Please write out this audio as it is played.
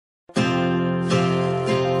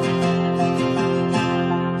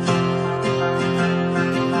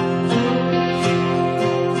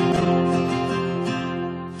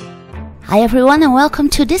Hi everyone, and welcome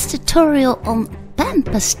to this tutorial on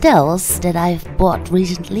PanPastels that I've bought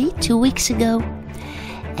recently, 2 weeks ago.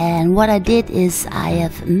 And what I did is I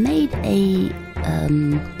have made a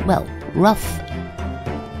rough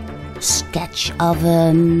sketch of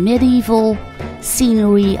a medieval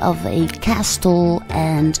scenery of a castle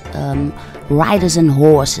and riders and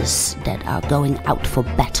horses that are going out for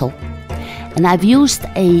battle. And I've used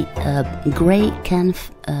a grey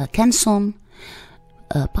Canson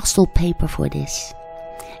pastel paper for this,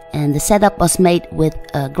 and the setup was made with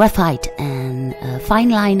graphite and fine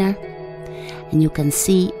liner, and you can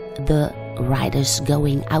see the riders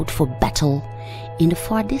going out for battle in the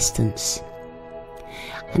far distance.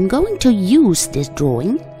 I'm going to use this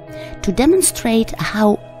drawing to demonstrate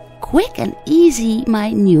how quick and easy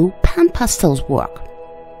my new PanPastels work.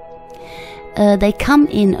 They come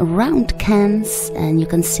in round cans, and you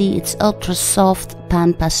can see it's ultra soft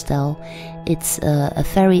PanPastel. It's a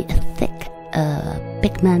very thick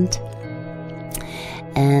pigment,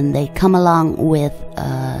 and they come along with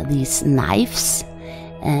these knives,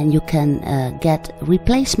 and you can get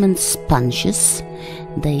replacement sponges.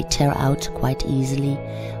 They tear out quite easily,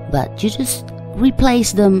 but you just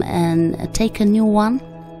replace them and take a new one.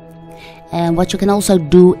 And what you can also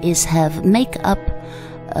do is have makeup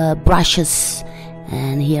brushes,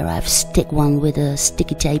 and here I've stick one with a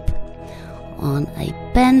sticky tape on a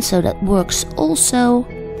pen, so that works also.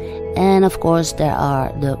 And of course there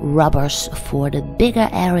are the rubbers for the bigger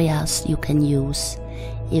areas you can use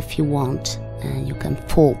if you want, and you can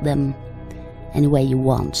fold them any way you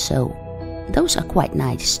want, so those are quite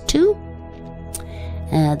nice too.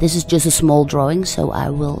 This is just a small drawing, so I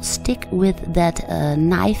will stick with that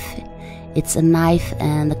knife. It's a knife,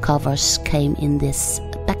 and the covers came in this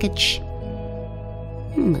package.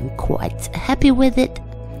 I'm quite happy with it.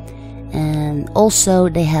 And also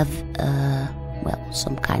they have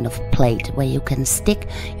some kind of plate where you can stick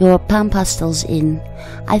your PanPastels in.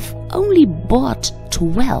 I've only bought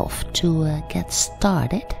 12 to get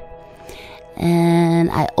started, and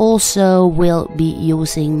I also will be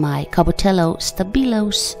using my Cabotello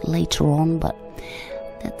Stabilos later on, but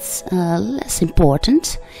that's less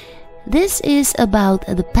important. This is about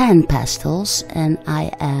the PanPastels, and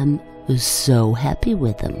I am so happy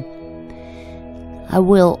with them. I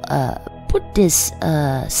will put this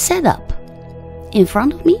setup in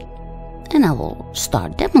front of me, and I will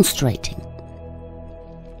start demonstrating.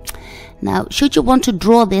 Now, should you want to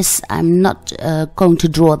draw this, I'm not going to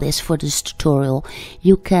draw this for this tutorial.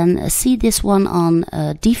 You can see this one on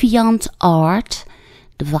DeviantArt,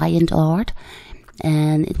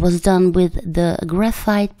 and it was done with the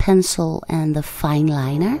graphite pencil and the fine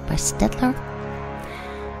liner by Staedtler.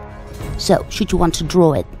 So, should you want to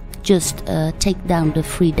draw it, just take down the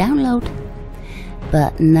free download.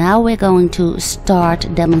 But now we're going to start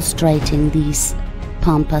demonstrating these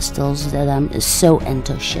PanPastels that I'm so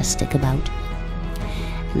enthusiastic about.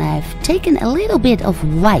 And I've taken a little bit of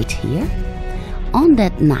white here on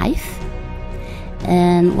that knife,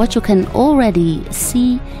 and what you can already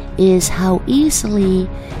see is how easily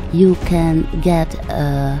you can get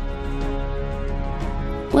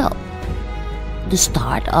the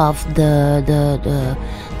start of the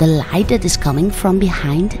light that is coming from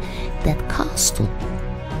behind that castle.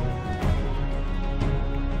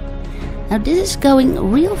 Now this is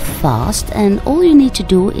going real fast, and all you need to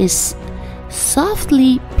do is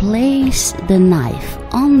softly place the knife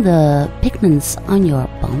on the pigments on your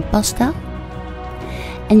PanPastel,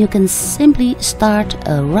 and you can simply start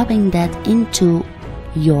rubbing that into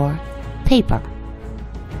your paper.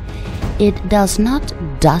 It does not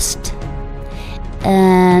dust,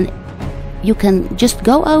 and you can just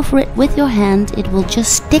go over it with your hand. It will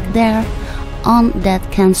just stick there on that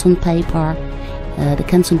Canson paper. The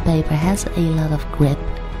Canson paper has a lot of grip,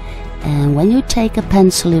 and when you take a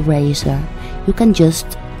pencil eraser, you can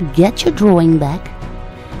just get your drawing back.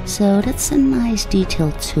 So that's a nice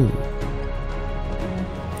detail too.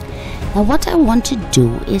 Now what I want to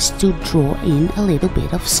do is to draw in a little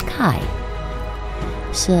bit of sky.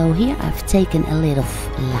 So here I've taken a little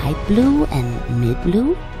light blue and mid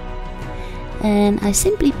blue, and I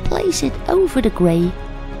simply place it over the grey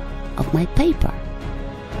of my paper.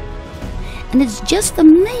 And it's just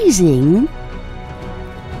amazing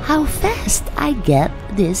how fast I get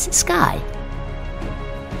this sky.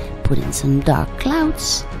 Put in some dark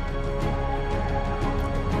clouds,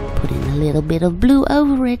 put in a little bit of blue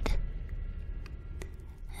over it,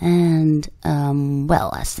 And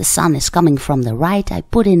well, as the sun is coming from the right, I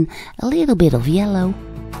put in a little bit of yellow.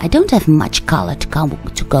 I don't have much color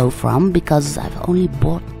to go from because I've only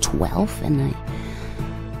bought 12 and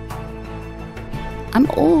I'm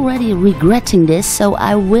already regretting this, so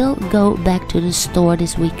I will go back to the store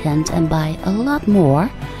this weekend and buy a lot more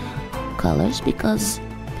colors because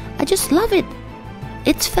I just love it.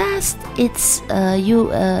 It's fast. It's you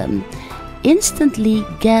instantly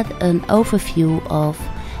get an overview of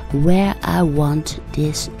where I want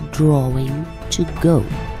this drawing to go.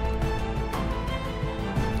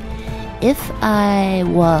 If I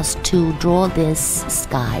was to draw this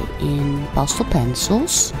sky in pastel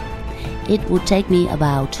pencils, it would take me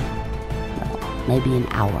about, well, maybe an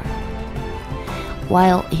hour.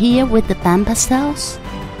 While here with the PanPastels,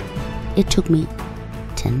 it took me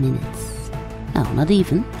 10 minutes. No, not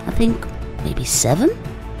even. I think maybe 7.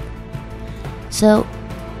 So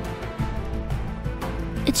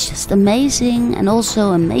it's just amazing, and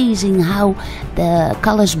also amazing how the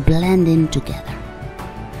colors blend in together.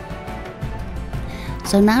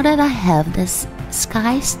 So now that I have this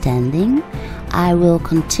sky standing, I will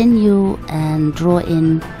continue and draw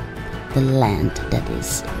in the land that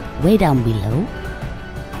is way down below.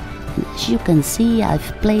 And as you can see,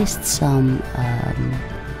 I've placed some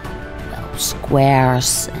well,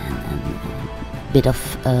 squares and a bit of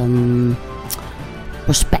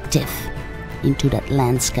perspective into that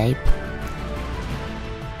landscape.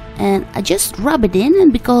 And I just rub it in,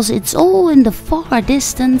 and because it's all in the far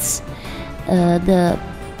distance, the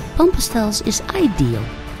PanPastels is ideal.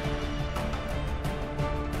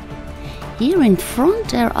 Here in front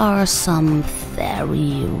there are some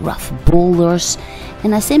very rough boulders,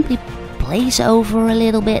 and I simply place over a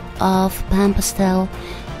little bit of PanPastel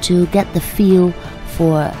to get the feel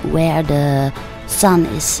for where the sun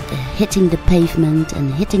is hitting the pavement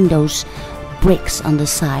and hitting those bricks on the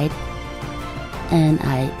side. And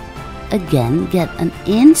I again get an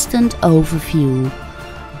instant overview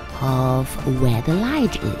of where the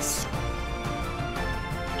light is.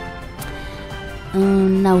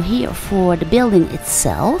 Now here for the building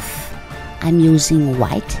itself, I'm using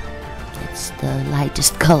white. It's the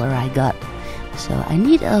lightest color I got, so I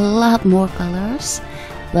need a lot more colors,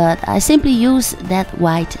 but I simply use that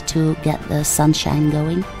white to get the sunshine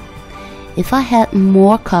going. If I had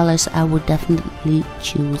more colors, I would definitely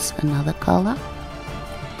choose another color.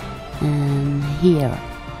 And here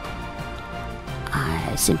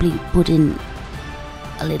I simply put in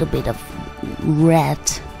a little bit of red.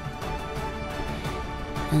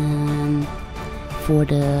 And for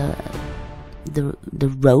the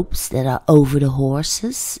ropes that are over the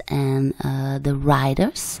horses and the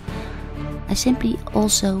riders, I simply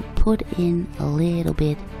also put in a little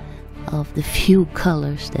bit of the few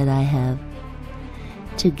colors that I have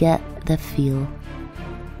to get the feel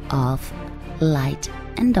of light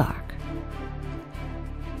and dark.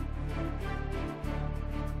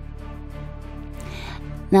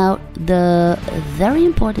 Now, the very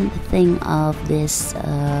important thing of this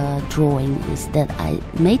drawing is that I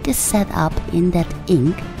made this setup in that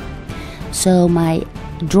ink, so my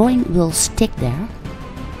drawing will stick there.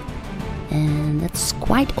 And that's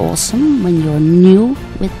quite awesome when you're new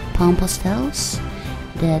with PanPastels,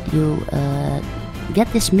 that you get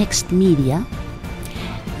this mixed media.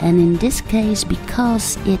 And in this case,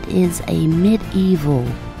 because it is a medieval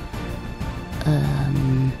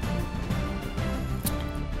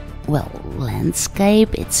well,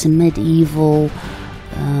 landscape, it's a medieval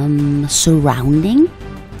surrounding,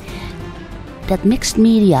 that mixed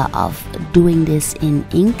media of doing this in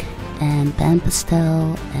ink and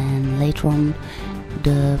PanPastel and later on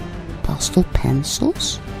the pastel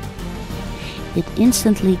pencils, it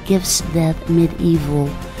instantly gives that medieval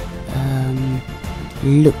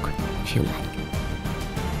look, if you like.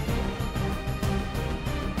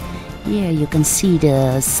 Here you can see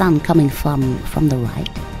the sun coming from the right.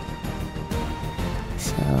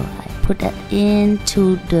 So I put that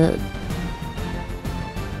into the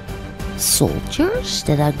soldiers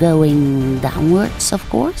that are going downwards, of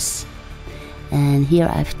course. And here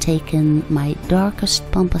I've taken my darkest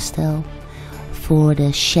PanPastel for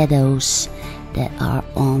the shadows that are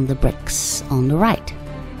on the bricks on the right.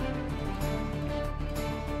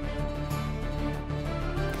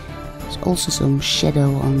 There's also some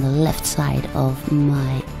shadow on the left side of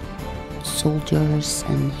my soldiers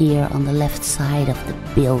and here on the left side of the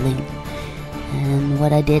building. And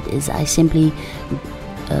what I did is I simply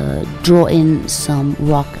draw in some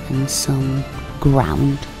rock and some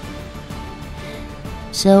ground.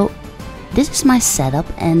 So this is my setup,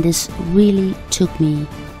 and this really took me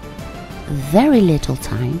very little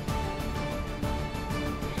time.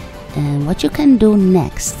 And what you can do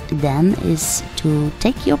next then is to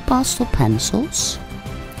take your pastel pencils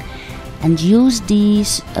and use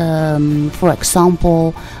these, for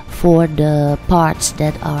example, for the parts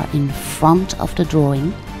that are in front of the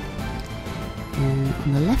drawing. And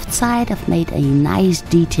on the left side I've made a nice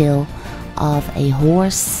detail of a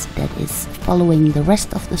horse that is following the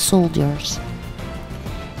rest of the soldiers.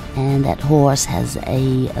 And that horse has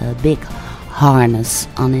a big harness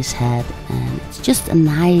on his head, and it's just a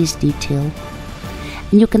nice detail.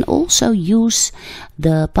 And you can also use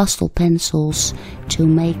the pastel pencils to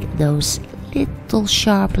make those little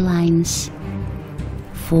sharp lines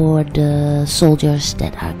for the soldiers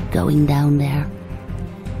that are going down there.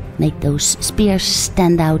 Make those spears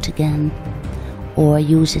stand out again, or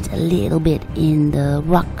use it a little bit in the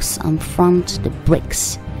rocks on front, the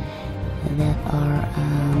bricks that are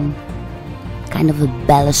kind of a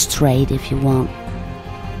balustrade if you want.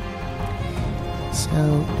 So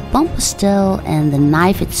the PanPastel and the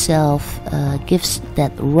knife itself gives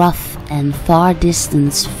that rough and far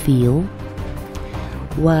distance feel,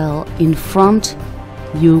 while in front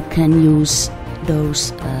you can use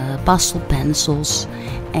those pastel pencils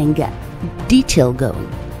and get detail going.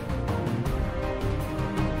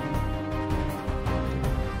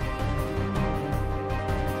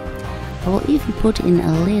 I will even put in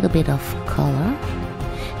a little bit of color.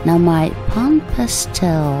 Now my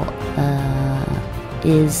PanPastel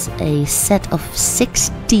is a set of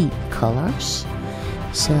 60 colors,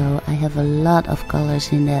 so I have a lot of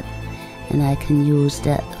colors in that, and I can use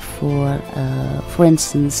that for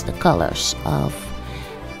instance, the colors of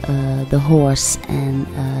the horse and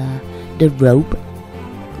the robe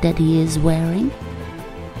that he is wearing.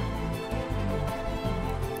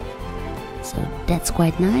 So that's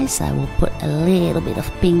quite nice. I will put a little bit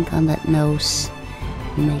of pink on that nose,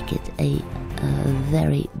 make it a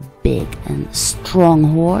very big and strong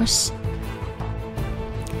horse.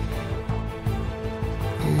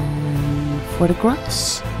 And for the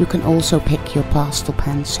grass, you can also pick your pastel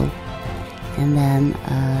pencil and then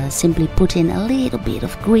simply put in a little bit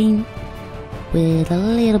of green with a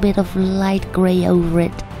little bit of light gray over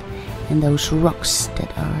it, and those rocks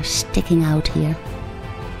that are sticking out here.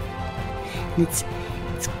 It's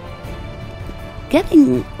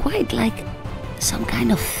getting quite like some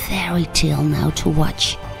kind of fairy tale now to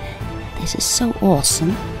watch. This is so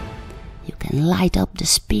awesome. You can light up the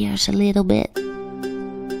spears a little bit.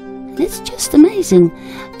 And it's just amazing.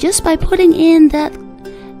 Just by putting in that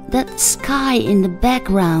sky in the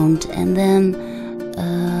background and then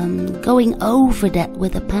going over that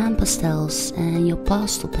with the PanPastels and your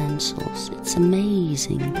pastel pencils. It's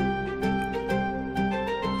amazing.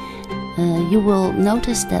 You will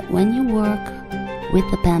notice that when you work with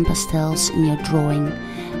the PanPastels in your drawing,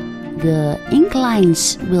 the ink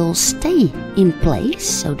lines will stay in place,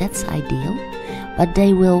 so that's ideal, but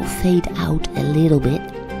they will fade out a little bit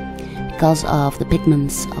because of the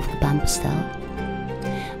pigments of the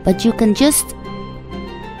PanPastel. But you can just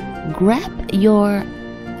grab your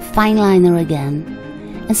fine liner again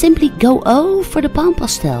and simply go over the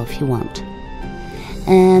PanPastel if you want,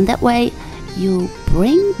 and that way you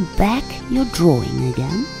bring back your drawing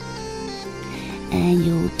again, and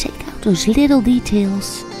you take out those little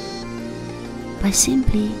details by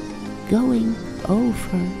simply going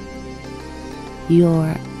over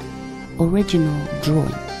your original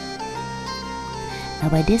drawing. Now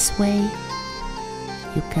by this way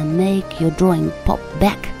you can make your drawing pop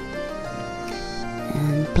back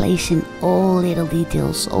and place in all little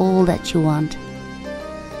details, all that you want.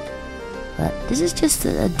 But this is just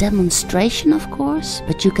a demonstration, of course,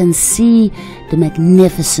 but you can see the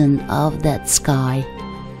magnificence of that sky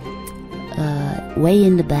way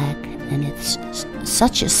in the back, and it's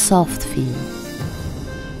such a soft feel,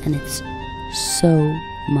 and it's so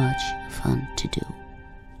much fun to do.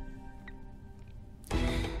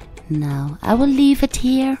 Now I will leave it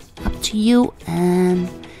here, up to you, and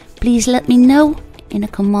please let me know in the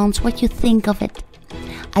comments what you think of it.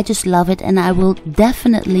 I just love it, and I will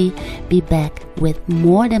definitely be back with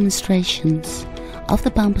more demonstrations of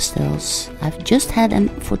the PanPastels. I've just had them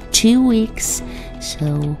for 2 weeks,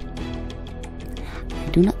 so I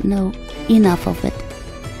do not know enough of it,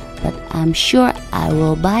 but I'm sure I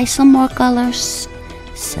will buy some more colors,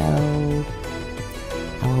 so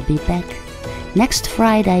I will be back next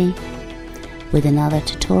Friday with another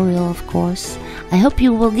tutorial, of course. I hope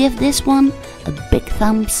you will give this one a big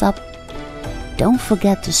thumbs up. Don't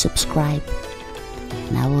forget to subscribe,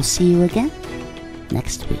 and I will see you again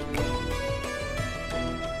next week.